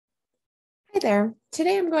Hi there.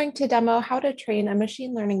 Today I'm going to demo how to train a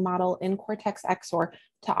machine learning model in Cortex XSOAR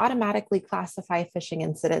to automatically classify phishing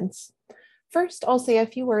incidents. First, I'll say a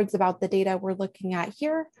few words about the data we're looking at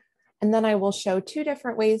here, and then I will show two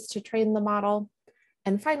different ways to train the model.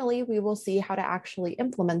 And finally, we will see how to actually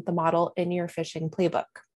implement the model in your phishing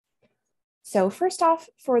playbook. So first off,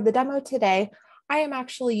 for the demo today, I am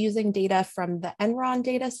actually using data from the Enron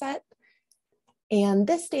dataset. And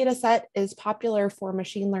this data set is popular for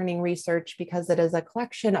machine learning research because it is a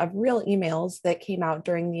collection of real emails that came out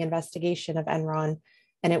during the investigation of Enron,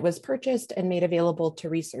 and it was purchased and made available to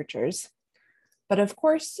researchers. But of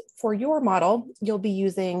course, for your model, you'll be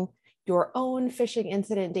using your own phishing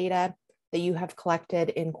incident data that you have collected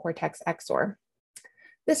in Cortex XSOAR.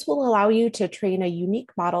 This will allow you to train a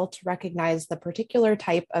unique model to recognize the particular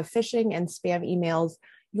type of phishing and spam emails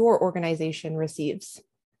your organization receives.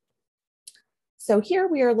 So here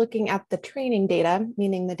we are looking at the training data,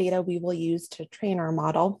 meaning the data we will use to train our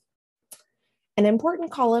model. An important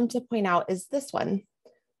column to point out is this one,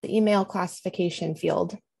 the email classification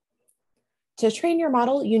field. To train your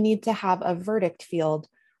model, you need to have a verdict field,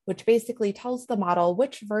 which basically tells the model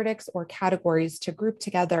which verdicts or categories to group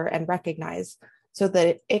together and recognize so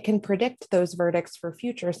that it can predict those verdicts for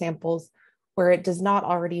future samples where it does not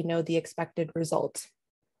already know the expected result.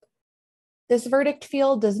 This verdict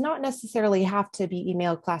field does not necessarily have to be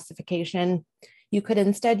email classification. You could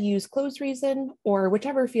instead use close reason or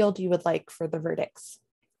whichever field you would like for the verdicts.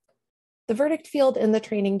 The verdict field in the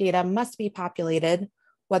training data must be populated,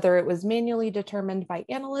 whether it was manually determined by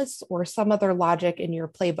analysts or some other logic in your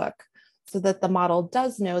playbook, so that the model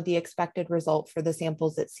does know the expected result for the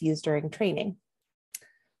samples it sees during training.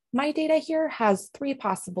 My data here has three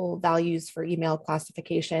possible values for email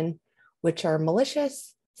classification, which are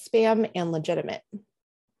malicious, spam, and legitimate.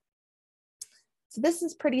 So this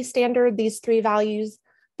is pretty standard, these three values,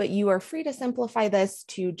 but you are free to simplify this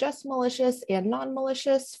to just malicious and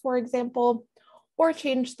non-malicious, for example, or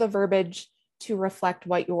change the verbiage to reflect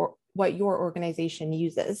what your organization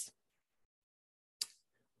uses.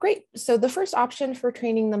 Great, so the first option for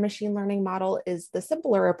training the machine learning model is the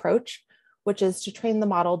simpler approach, which is to train the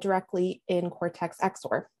model directly in Cortex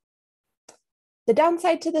XSOAR. The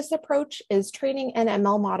downside to this approach is training an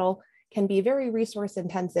ML model can be very resource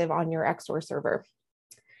intensive on your XSOAR server.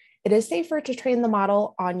 It is safer to train the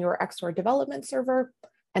model on your XSOAR development server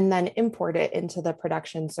and then import it into the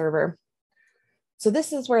production server. So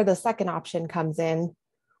this is where the second option comes in.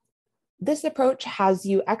 This approach has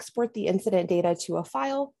you export the incident data to a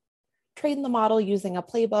file, train the model using a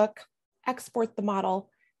playbook, export the model,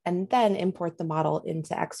 and then import the model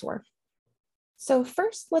into XSOAR. So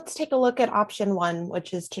first, let's take a look at option one,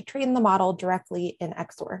 which is to train the model directly in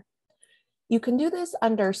XSOAR. You can do this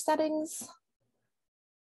under Settings,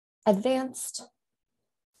 Advanced,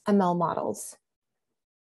 ML Models.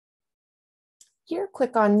 Here,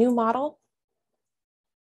 click on New Model.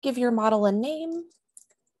 Give your model a name.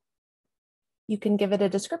 You can give it a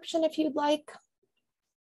description if you'd like.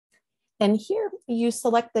 And here, you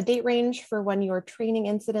select the date range for when your training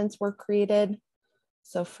incidents were created.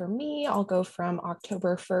 So for me, I'll go from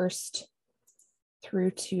October 1st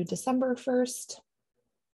through to December 1st.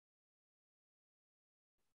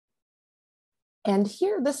 And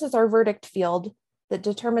here, this is our verdict field that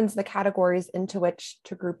determines the categories into which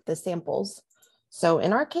to group the samples. So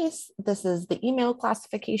in our case, this is the email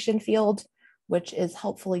classification field, which is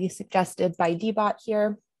helpfully suggested by dbot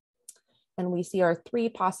here. And we see our three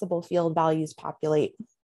possible field values populate.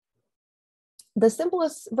 The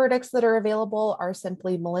simplest verdicts that are available are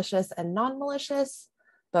simply malicious and non-malicious,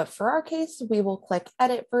 but for our case, we will click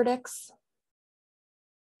Edit Verdicts.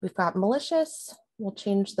 We've got malicious. We'll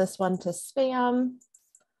change this one to spam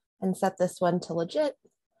and set this one to legit.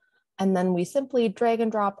 And then we simply drag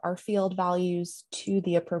and drop our field values to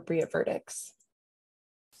the appropriate verdicts.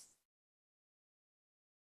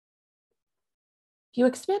 If you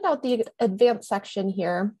expand out the advanced section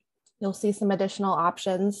here, you'll see some additional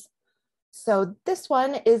options. So this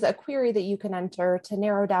one is a query that you can enter to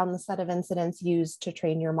narrow down the set of incidents used to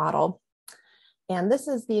train your model. And this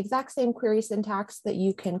is the exact same query syntax that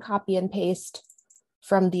you can copy and paste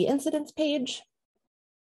from the incidents page.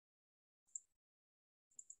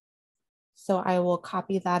 So I will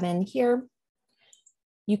copy that in here.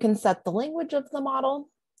 You can set the language of the model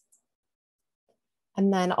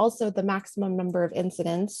and then also the maximum number of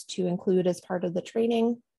incidents to include as part of the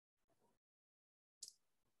training.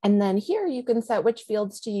 And then here you can set which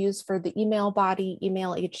fields to use for the email body,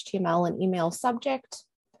 email HTML, and email subject.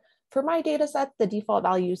 For my data set, the default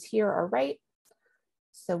values here are right.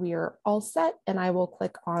 So we are all set, and I will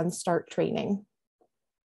click on Start Training.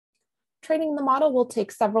 Training the model will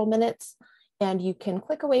take several minutes. and you can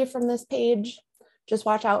click away from this page. Just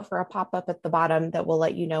watch out for a pop-up at the bottom that will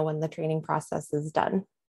let you know when the training process is done.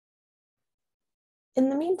 In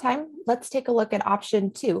the meantime, let's take a look at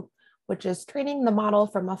option 2, which is training the model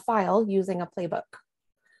from a file using a playbook.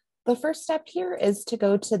 The first step here is to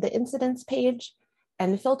go to the incidents page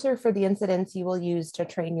and filter for the incidents you will use to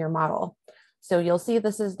train your model. So you'll see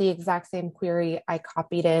this is the exact same query I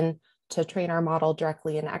copied in to train our model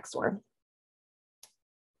directly in XSOAR.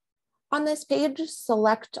 On this page,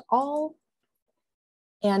 select all,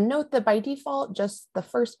 and note that by default, just the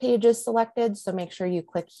first page is selected. So make sure you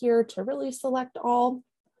click here to really select all,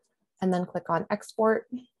 and then click on export.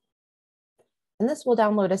 And this will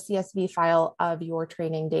download a CSV file of your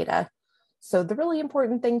training data. So the really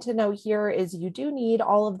important thing to note here is you do need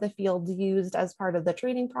all of the fields used as part of the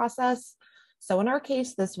training process. So in our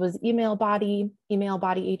case, this was email body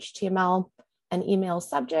HTML, and email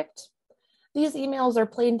subject. These emails are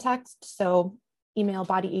plain text, so email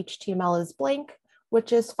body HTML is blank,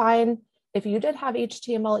 which is fine. If you did have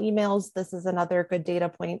HTML emails, this is another good data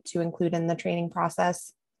point to include in the training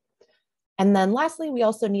process. And then lastly, we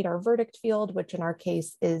also need our verdict field, which in our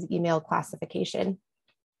case is email classification.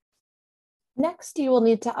 Next, you will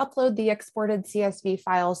need to upload the exported CSV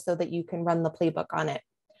file so that you can run the playbook on it.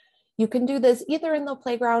 You can do this either in the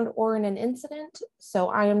playground or in an incident. So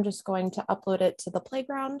I am just going to upload it to the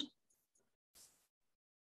playground.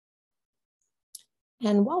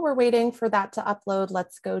 And while we're waiting for that to upload,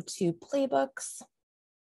 let's go to playbooks.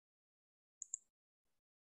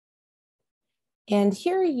 And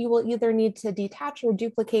here you will either need to detach or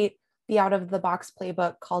duplicate the out-of-the-box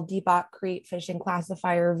playbook called dbot create phishing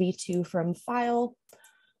classifier v2 from file.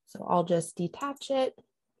 So I'll just detach it.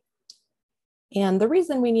 And the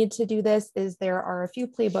reason we need to do this is there are a few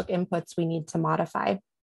playbook inputs we need to modify.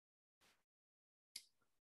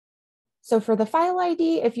 So for the file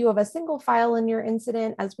ID, if you have a single file in your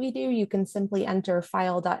incident, as we do, you can simply enter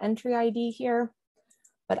file.entry_ID here.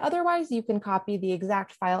 But otherwise, you can copy the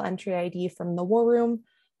exact file entry ID from the war room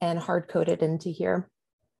and hard code it into here.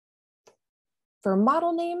 For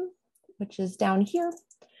model name, which is down here,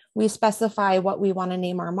 we specify what we want to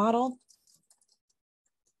name our model.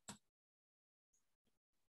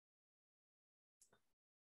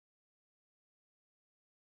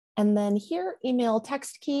 And then here, email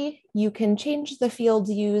text key, you can change the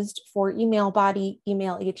fields used for email body,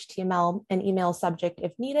 email HTML, and email subject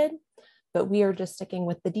if needed, but we are just sticking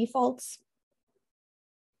with the defaults.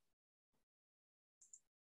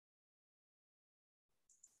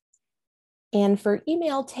 And for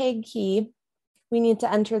email tag key, we need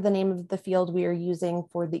to enter the name of the field we are using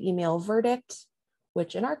for the email verdict,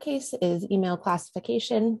 which in our case is email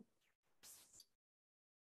classification.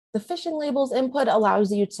 The phishing labels input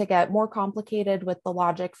allows you to get more complicated with the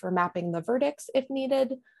logic for mapping the verdicts if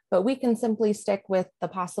needed, but we can simply stick with the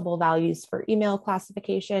possible values for email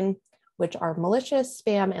classification, which are malicious,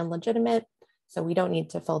 spam, and legitimate, so we don't need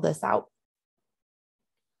to fill this out.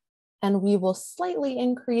 And we will slightly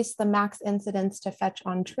increase the max incidents to fetch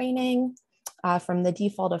on training from the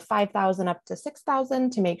default of 5,000 up to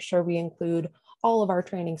 6,000 to make sure we include all of our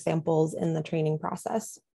training samples in the training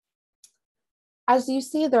process. As you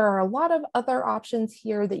see, there are a lot of other options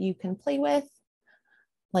here that you can play with,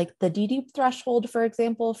 like the dedupe threshold, for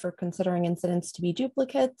example, for considering incidents to be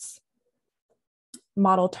duplicates,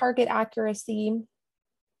 model target accuracy.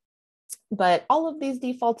 But all of these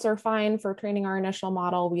defaults are fine for training our initial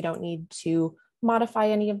model. We don't need to modify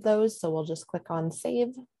any of those, so we'll just click on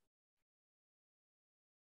save.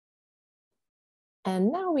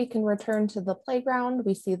 And now we can return to the playground.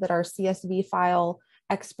 We see that our CSV file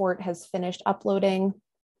export has finished uploading.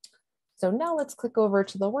 So now let's click over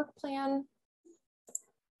to the work plan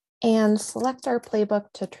and select our playbook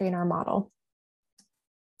to train our model.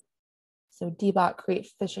 So dbot create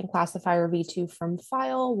phishing classifier v2 from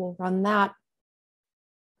file, we'll run that.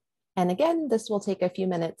 And again, this will take a few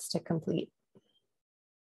minutes to complete.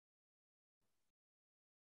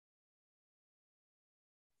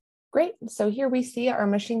 Great, so here we see our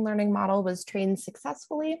machine learning model was trained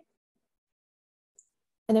successfully.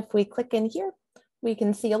 And if we click in here, we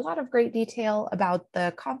can see a lot of great detail about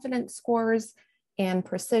the confidence scores and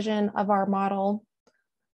precision of our model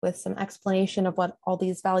with some explanation of what all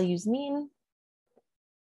these values mean.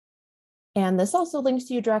 And this also links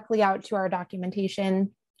you directly out to our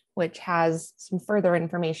documentation, which has some further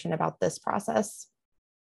information about this process.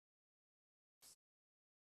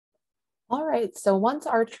 All right, so once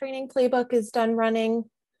our training playbook is done running,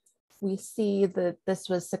 we see that this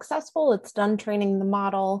was successful. It's done training the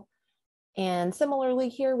model. And similarly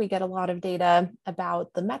here, we get a lot of data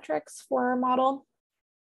about the metrics for our model.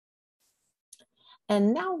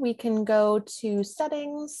 And now we can go to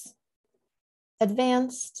Settings,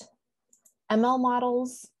 Advanced, ML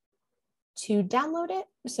Models to download it.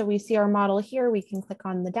 So we see our model here. We can click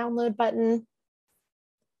on the download button.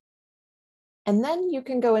 And then you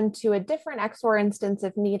can go into a different XSOAR instance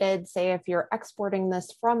if needed, say if you're exporting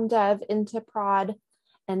this from dev into prod,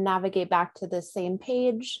 and navigate back to the same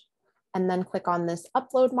page, and then click on this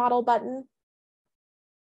upload model button.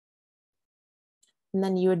 And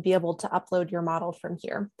then you would be able to upload your model from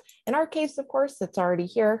here. In our case, of course, it's already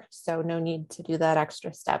here, so no need to do that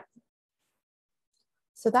extra step.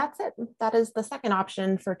 So that's it. That is the second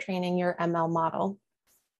option for training your ML model.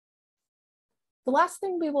 The last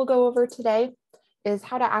thing we will go over today is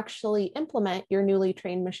how to actually implement your newly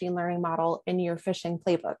trained machine learning model in your phishing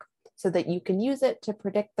playbook so that you can use it to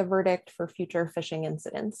predict the verdict for future phishing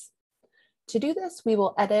incidents. To do this, we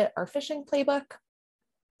will edit our phishing playbook.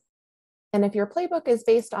 And if your playbook is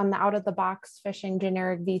based on the out-of-the-box phishing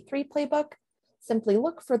generic v3 playbook, simply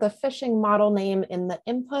look for the phishing model name in the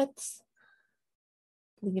inputs.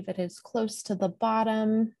 I believe it is close to the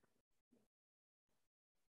bottom.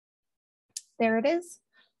 There it is.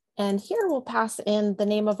 And here we'll pass in the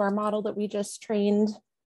name of our model that we just trained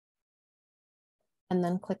and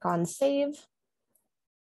then click on Save.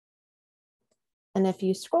 And if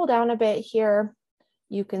you scroll down a bit here,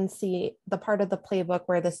 you can see the part of the playbook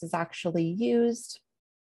where this is actually used.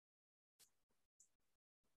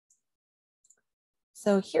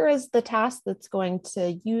 So here is the task that's going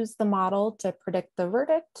to use the model to predict the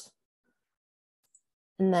verdict.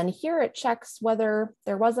 And then here it checks whether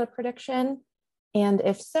there was a prediction. And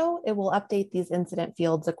if so, it will update these incident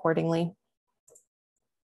fields accordingly.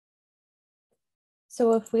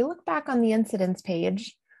 So if we look back on the incidents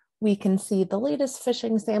page, we can see the latest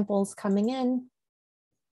phishing samples coming in.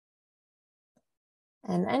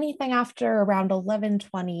 And anything after around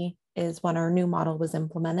 11:20 is when our new model was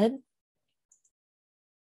implemented.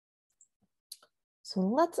 So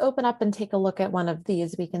let's open up and take a look at one of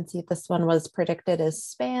these. We can see this one was predicted as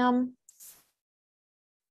spam.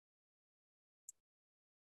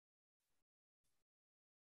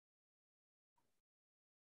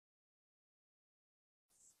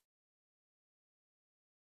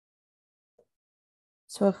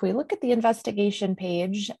 So if we look at the investigation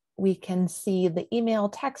page, we can see the email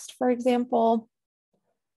text, for example,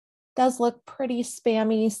 does look pretty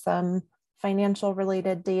spammy, some financial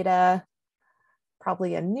related data,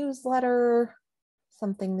 probably a newsletter,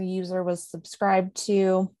 something the user was subscribed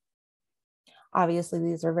to. Obviously,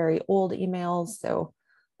 these are very old emails, so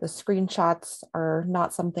the screenshots are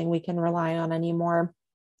not something we can rely on anymore.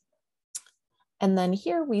 And then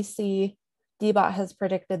here we see Dbot has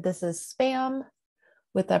predicted this is spam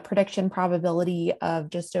with a prediction probability of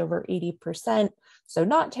just over 80%. So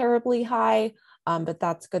not terribly high, but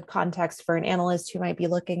that's good context for an analyst who might be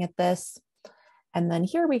looking at this. And then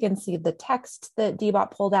here we can see the text that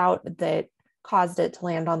Dbot pulled out that caused it to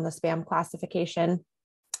land on the spam classification.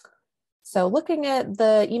 So looking at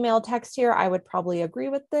the email text here, I would probably agree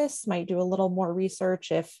with this, might do a little more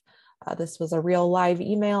research if this was a real live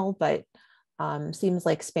email, but seems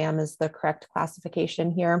like spam is the correct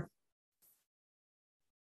classification here.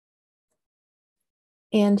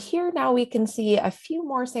 And here now we can see a few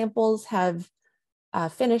more samples have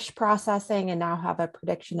finished processing and now have a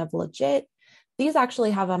prediction of legit. These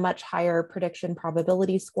actually have a much higher prediction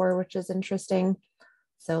probability score, which is interesting.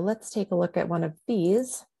 So let's take a look at one of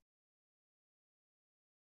these.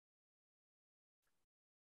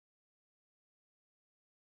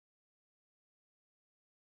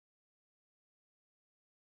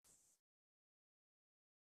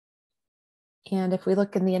 And if we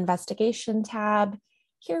look in the investigation tab,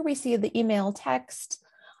 here we see the email text.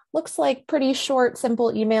 Looks like pretty short,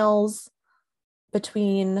 simple emails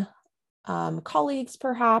between colleagues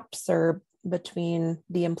perhaps, or between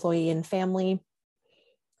the employee and family.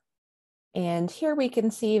 And here we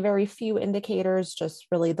can see very few indicators, just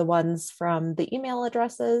really the ones from the email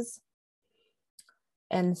addresses.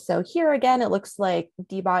 And so here again, it looks like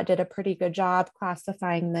Dbot did a pretty good job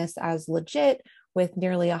classifying this as legit with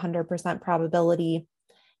nearly 100% probability.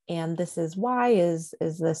 And this is why is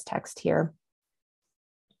this text here.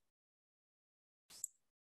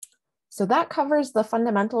 So that covers the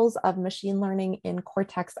fundamentals of machine learning in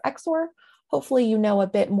Cortex XSOAR. Hopefully you know a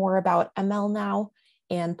bit more about ML now,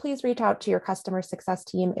 and please reach out to your customer success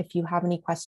team if you have any questions.